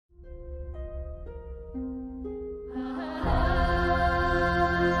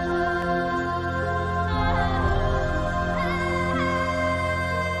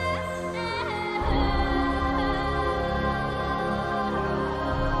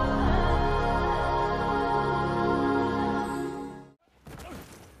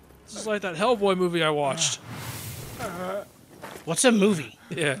is like that Hellboy movie I watched. What's a movie?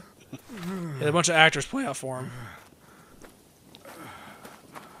 Yeah. Yeah, a bunch of actors play out for him.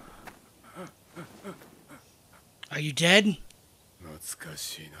 Are you dead?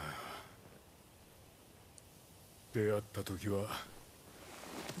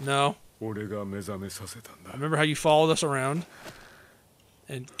 No. I remember how you followed us around.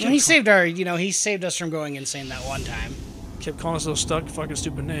 And He saved our, he saved us from going insane that one time. kept calling us those stuck fucking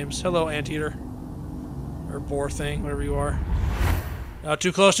stupid names. Hello, anteater. Or boar thing, whatever you are.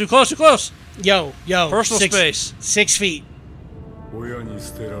 Too close, too close, too close! Yo. Personal space. 6 feet.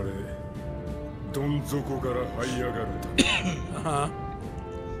 Uh-huh.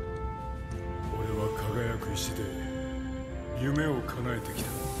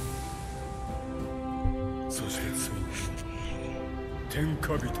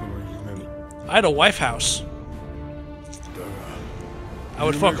 I had a wife house. I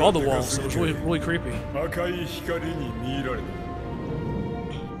would fuck all the walls. It was really, really creepy.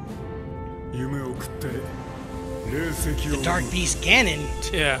 The Dark Beast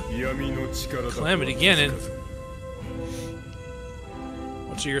Ganon. Yeah. Calamity Ganon.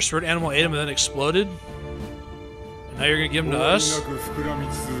 What, so your spirit animal ate him and then exploded? And now you're gonna give him to us?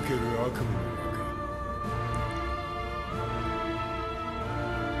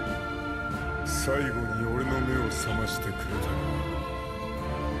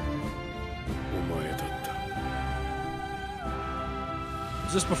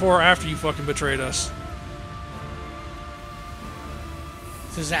 Is this before or after you fucking betrayed us?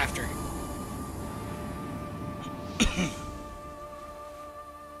 This is after.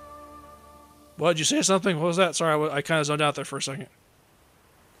 What, did you say something? What was that? Sorry, I kind of zoned out there for a second.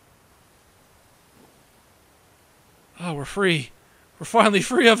 Oh, we're free. We're finally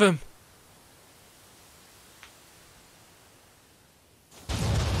free of him.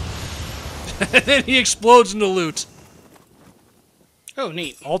 And then he explodes into loot. Oh,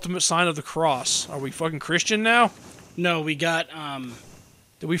 neat. Ultimate sign of the cross. Are we fucking Christian now? No, we got,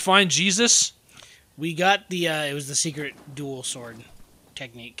 Did we find Jesus? We got the, it was the secret dual sword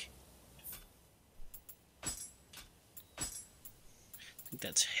technique. I think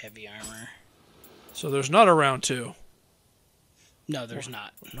that's heavy armor. So there's not a round 2. No, there's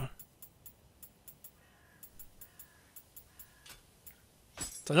not. No.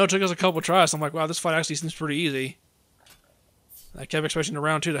 So I know it took us a couple tries. So I'm like, wow, this fight actually seems pretty easy. I kept expecting a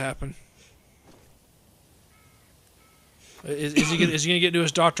round 2 to happen. Is he gonna get into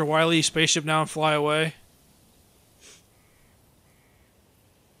his Dr. Wily spaceship now and fly away?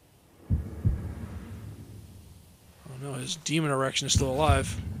 Oh no, his demon erection is still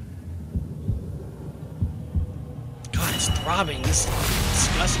alive. God, it's throbbing. This is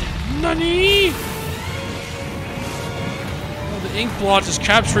disgusting. Nani? Oh, the ink blotch is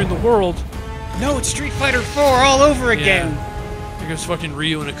capturing the world. No, it's Street Fighter 4 all over again. Yeah. Here goes fucking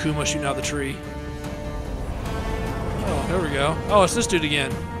Ryu and Akuma shooting out the tree. Oh, there we go. Oh, it's this dude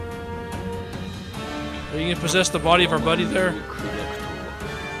again. Are you gonna possess the body of our buddy there?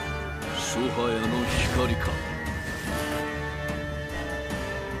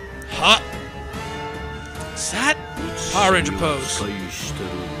 Hot. What's that? Power Ranger pose.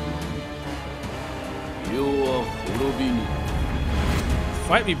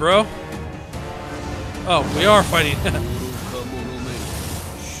 Fight me, bro. Oh, we are fighting.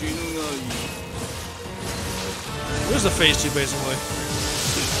 There's the phase 2, basically.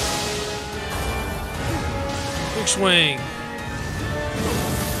 Big swing.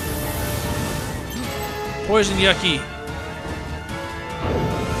 Poison Yucky.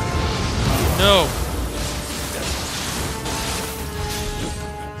 No.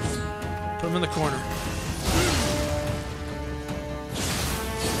 Put him in the corner.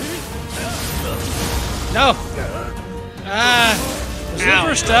 No. Was it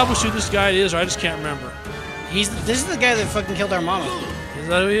ever established who this guy is, or I just can't remember? This is the guy that fucking killed our mama. Is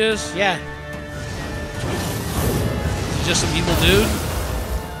that who he is? Yeah. Is he just some evil dude?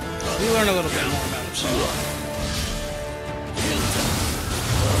 We learn a little bit more about him soon.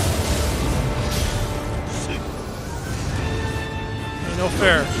 Ain't no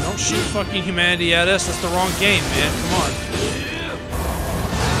fair. Don't shoot fucking humanity at us. That's the wrong game, man. Come on.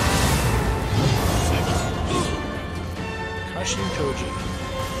 Kashin Koji.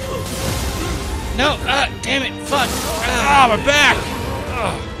 No, damn it, fuck. Ah, my back!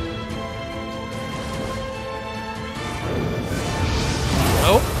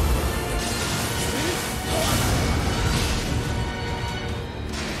 Nope.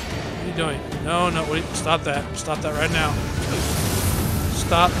 What are you doing? No, wait, stop that. Stop that right now.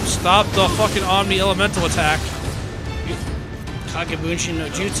 Stop the fucking Omni Elemental attack. Kagebunshin no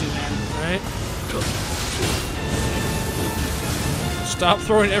Jutsu, man. Right? Stop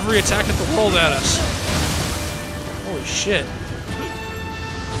throwing every attack at the world at us. Holy shit.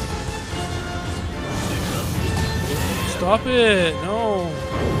 Stop it! No!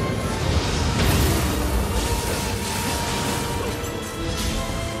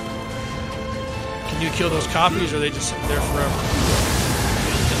 Can you kill those copies, or are they just there forever?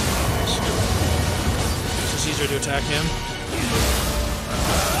 It's just easier to attack him.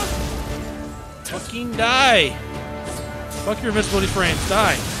 Fucking die! Fuck your invisibility frames,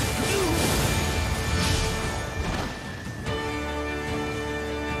 die!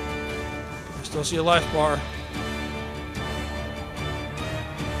 I still see a life bar.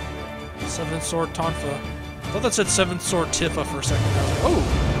 7th Sword Tonfa. I thought that said 7th Sword Tifa for a second. I was like, oh!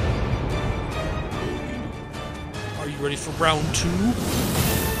 Are you ready for round 2?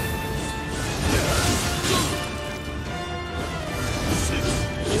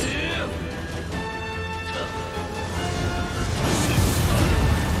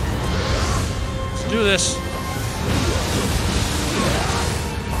 Let's do this.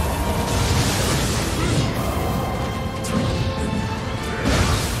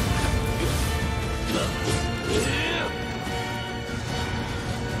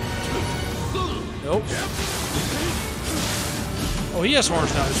 Nope. Oh, he has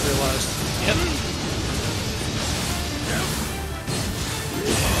horns now, I just realized. Yep.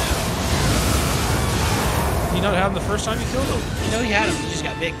 Did you not have him the first time you killed him? No, he had him. He just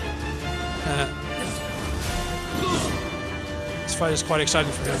got big. This fight is quite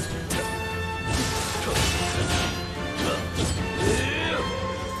exciting for him.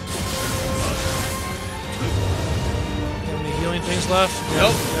 Got any healing things left?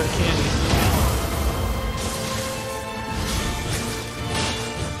 Nope. Got candy.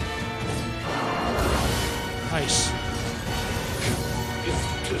 Nice.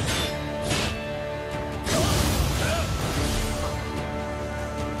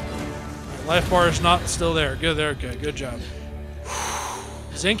 Life bar is not still there. Good there. Good job.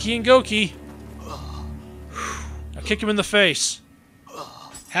 Zenki and Goki. Now kick him in the face.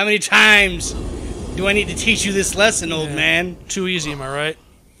 How many times do I need to teach you this lesson, old man? Too easy, am I right?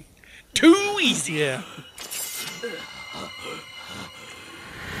 Too easy. Yeah.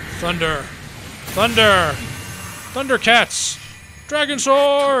 Thunder. Thunder. Thundercats. Dragon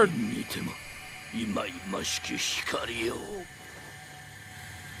Sword.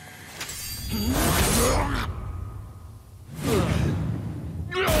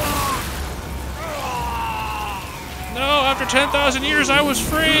 No, after 10,000 years I was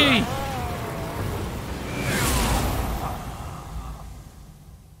free!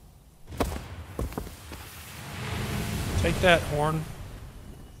 Take that, Horn.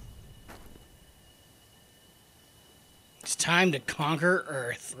 It's time to conquer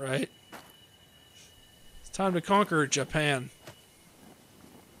Earth. Right? It's time to conquer Japan.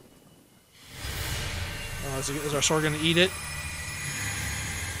 Oh, is our sword gonna eat it?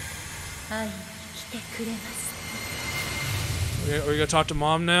 Are we gonna talk to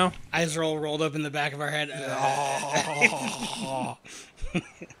Mom now? Eyes are all rolled up in the back of our head.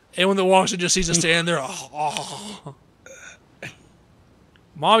 Anyone that walks in just sees us stand there.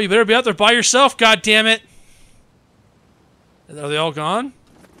 Mom, you better be out there by yourself, goddammit! Are they all gone?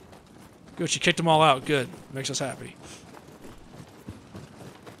 Good, she kicked them all out. Good. Makes us happy.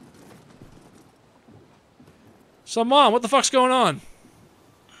 So, Mom, what the fuck's going on?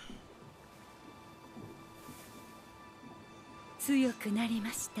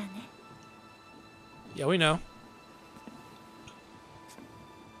 Yeah, we know.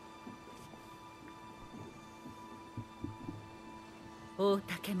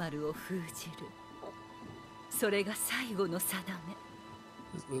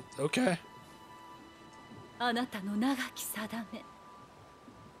 Okay.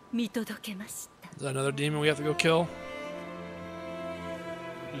 Is that another demon we have to go kill?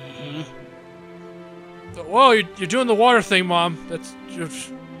 Mm-hmm. Whoa, you're doing the water thing, Mom.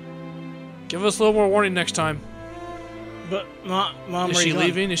 Give us a little more warning next time. But, Mom, is she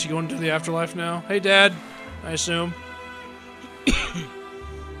leaving? Is she going to the afterlife now? Hey, Dad. I assume.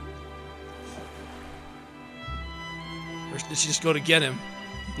 Or did she just go to get him?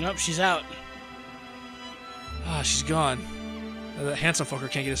 Nope, she's out. Ah, she's gone. That handsome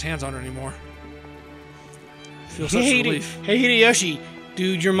fucker can't get his hands on her anymore. Feels such relief. Hey, Hideyoshi.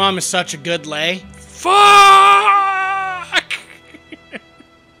 Dude, your mom is such a good lay. Fuck!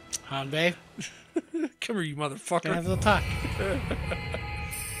 Hanbei. Come here, you motherfucker. Gonna have a little talk.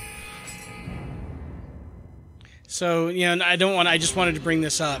 So, I just wanted to bring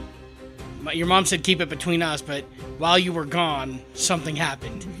this up. Your mom said keep it between us, but while you were gone, something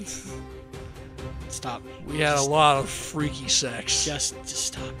happened. Stop. We had a lot of freaky sex. Just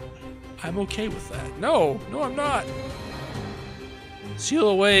stop. I'm okay with that. No, I'm not. Seal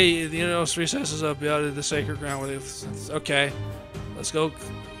away the innermost recesses of out of the sacred ground. Okay, let's go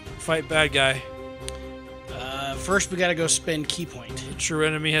fight bad guy. First, we gotta go spend key point. The true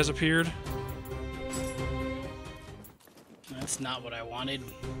enemy has appeared. That's not what I wanted.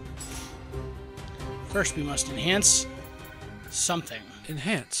 First, we must enhance something.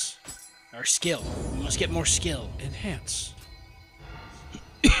 Enhance. Our skill. We must get more skill. Enhance.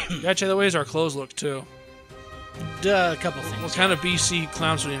 Gotta check the ways our clothes look too. A couple things. What kind of BC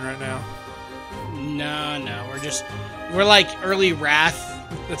clown suiting right now? No. We're like early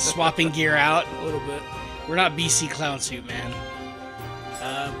Wrath, swapping gear out. A little bit. We're not BC clown suit, man.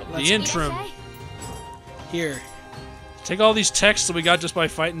 But let's the interim. Here. Take all these texts that we got just by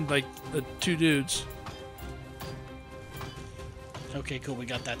fighting like the 2 dudes. Okay, cool. We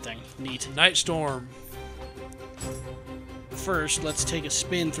got that thing. Neat. Night Storm. First, let's take a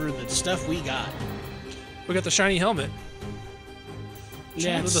spin through the stuff we got. We got the shiny helmet.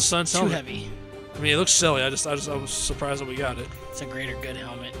 Yeah, it's the sun's too helmet. heavy. I mean, it looks silly. I was surprised that we got it. It's a greater good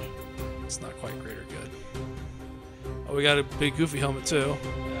helmet. It's not quite greater good. Oh, we got a big goofy helmet too.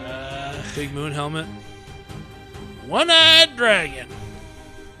 Big moon helmet. One-eyed dragon.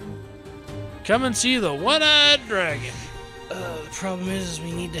 Come and see the one-eyed dragon. The problem is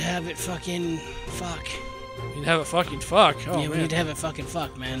we need to have it fucking fuck. You can have it fucking fuck. Oh, yeah, we man. need to have it fucking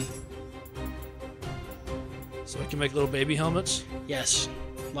fuck, man. So we can make little baby helmets? Yes.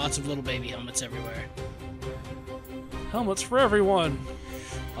 Lots of little baby helmets everywhere. Helmets for everyone.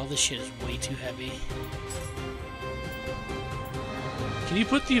 All this shit is way too heavy. Can you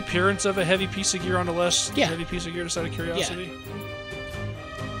put the appearance of a heavy piece of gear on a less Yeah. heavy piece of gear just out of curiosity? Yeah.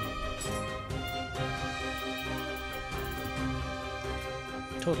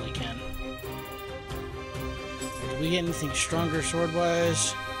 Totally can. Did we get anything stronger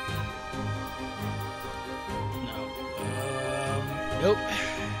sword-wise? No. Nope.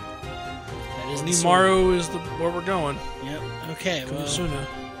 That isn't the sword. Nimaru is where we're going. Yep. Okay, well... Kumusuna.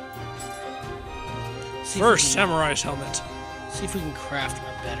 see if First, we can- Samurai's helmet. See if we can craft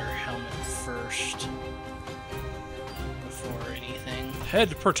a better helmet first. Before anything.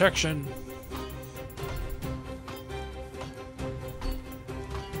 Head protection.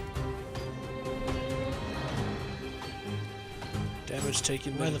 Damage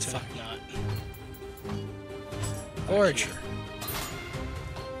taken by Why the attack. fuck not? Forge.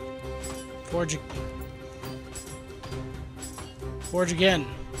 Forge. Forge again.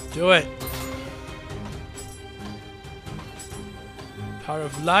 Do it. Power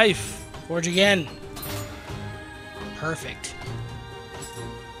of life. Forge again. Perfect.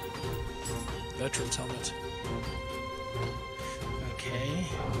 Veteran's helmet. Okay.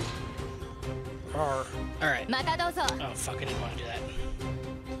 Arr. Alright. Oh, fuck, I didn't want to do that.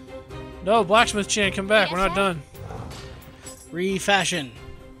 No, Blacksmith Chan, come back. We're not done. Refashion.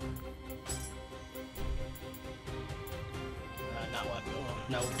 Not weapon.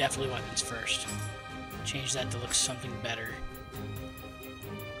 Well, no, definitely weapons first. Change that to look something better.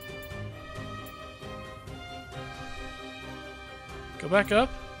 Go back up.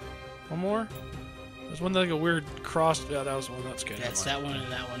 One more. There's one like a weird cross. Yeah, that was one. That's good. Yeah, it's that one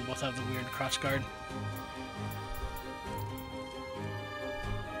and that one. Both have the weird cross guard.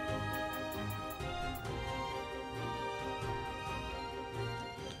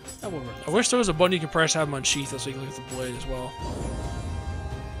 That will work. I wish there was a button you could press to have them unsheath so you can look at the blade as well.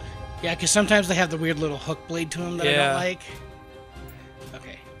 Yeah, because sometimes they have the weird little hook blade to them that I Yeah. don't like.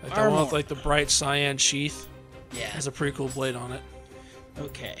 Okay. Like the one with like the bright cyan sheath. Yeah. Has a pretty cool blade on it.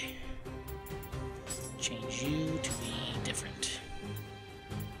 Okay. Change you to be different.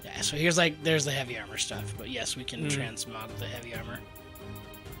 Yeah, so here's like, there's the heavy armor stuff. But yes, we can transmog the heavy armor.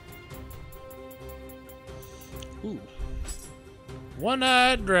 Ooh.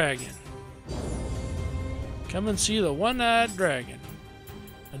 One-eyed dragon. Come and see the one-eyed dragon.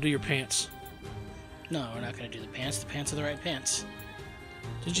 Now do your pants. No, we're not going to do the pants. The pants are the right pants.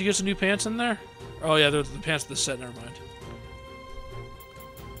 Did you get some new pants in there? Oh yeah, they're the pants of the set, never mind.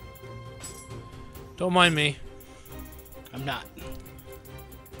 Don't mind me. I'm not.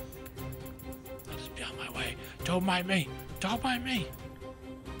 I'll just be on my way. Don't mind me. Don't mind me.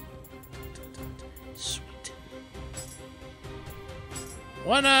 Sweet.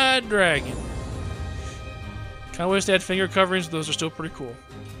 One-eyed dragon. Kind of wish they had finger coverings, but those are still pretty cool.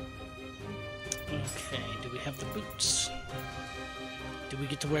 Okay, do we have the boots? Do we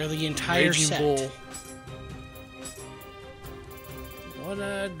get to wear the entire Raging set? Bull.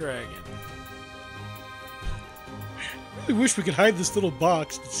 One-eyed dragon. I really wish we could hide this little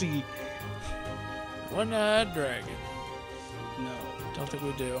box to see. One-eyed dragon. No. Don't think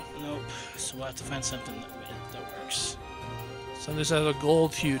we do. Nope. So we'll have to find something that works. Something that has a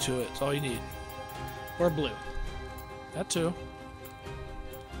gold hue to it. That's all you need. Or blue. That too.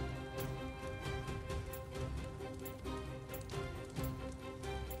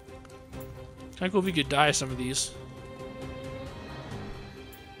 Kinda cool if we could dye some of these.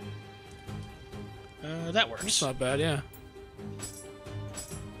 That works. That's not bad, yeah.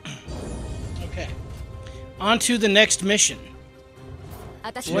 Okay. On to the next mission.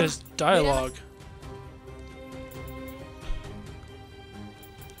 She has dialogue.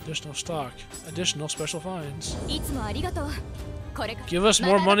 Additional stock. Additional special finds. Give us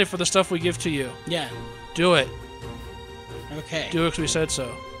more money for the stuff we give to you. Yeah. Do it. Okay. Do it because we said so.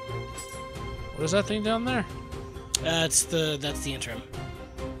 What is that thing down there? That's the interim.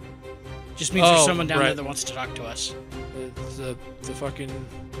 Just means there's someone down there that wants to talk to us. The fucking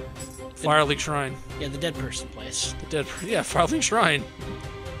Fireleague Shrine. Yeah, the dead person place. The dead. Yeah, Fireleague Shrine.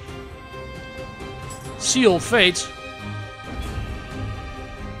 Sealed fate.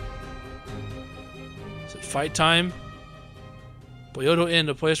 Is it fight time? Boyodo Inn,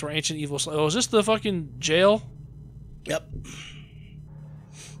 a place where ancient evil. Oh, is this the fucking jail? Yep.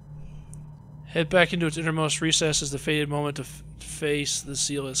 Head back into its innermost recess as the fated moment to face the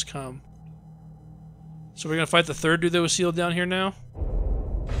seal has come. So we're gonna fight the third dude that was sealed down here now?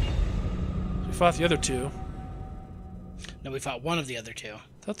 We fought the other two. No, we fought one of the other two. I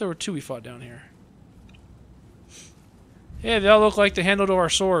thought there were two we fought down here. Yeah, they all look like the handle to our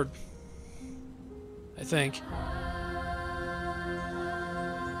sword. I think.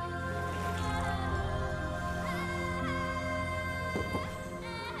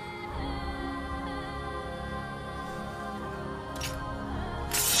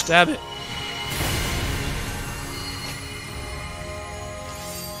 Stab it.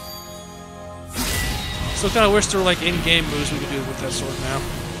 Still kind of wish there were like in-game moves we could do with that sword now.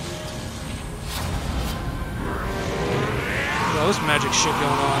 Look at all this magic shit going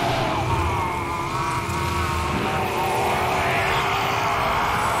on.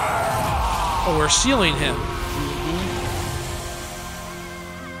 Oh, we're sealing him.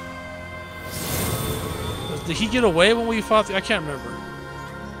 Did he get away when we fought? I can't remember.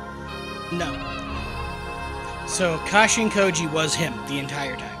 No. So Kashin Koji was him the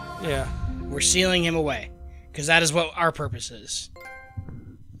entire time. Yeah. We're sealing him away, because that is what our purpose is.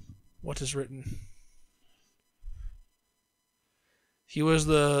 What is written? He was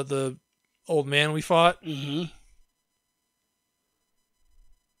the old man we fought? Mm-hmm.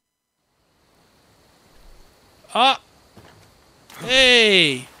 Ah!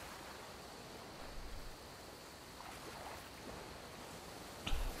 Hey!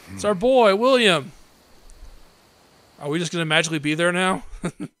 It's our boy, William! Are we just gonna magically be there now?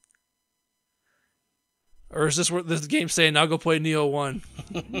 Or is this what this game saying, now go play Nioh 1?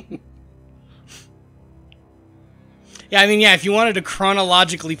 Yeah, I mean, yeah, if you wanted to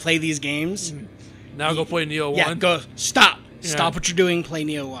chronologically play these games... Now go play Nioh 1? Yeah, go, stop! Yeah. Stop what you're doing, play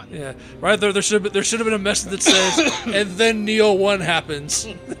Nioh 1. Yeah, right there, there should have been a message that says, and then Nioh 1 happens.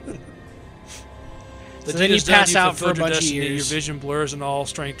 So then you pass out for a bunch of Your years. vision blurs and all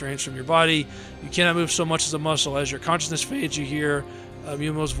strength drains from your body. You cannot move so much as a muscle. As your consciousness fades, you hear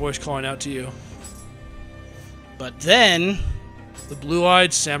Mumo's voice calling out to you. But then... The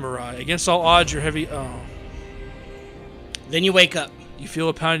blue-eyed samurai. Against all odds, you're heavy... Oh. Then you wake up. You feel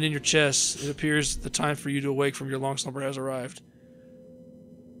a pounding in your chest. It appears the time for you to awake from your long slumber has arrived.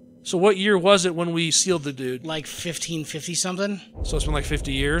 So what year was it when we sealed the dude? Like 1550-something? So it's been like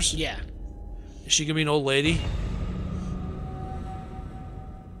 50 years? Yeah. Is she gonna be an old lady?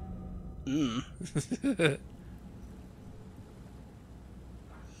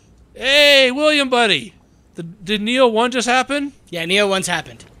 Hey, William, buddy! Did Nioh 1 just happen? Yeah, Nioh 1's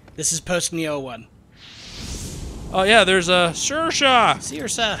happened. This is post Nioh 1. Oh yeah, there's a Sersha!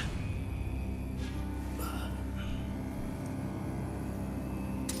 Sirsa.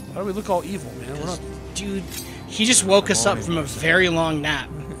 Why do we look all evil, man? We're not... Dude, he just woke us up from a very long nap.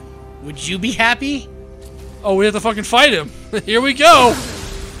 Would you be happy? Oh, we have to fucking fight him. Here we go!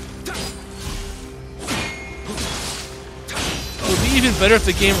 It would be even better if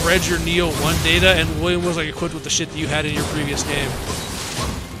the game read your Nioh 1 data and William was like equipped with the shit that you had in your previous game.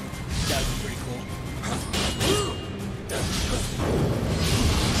 That would be pretty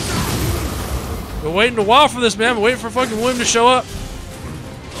cool. We're waiting a while for this, man. We're waiting for fucking William to show up.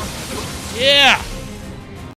 Yeah!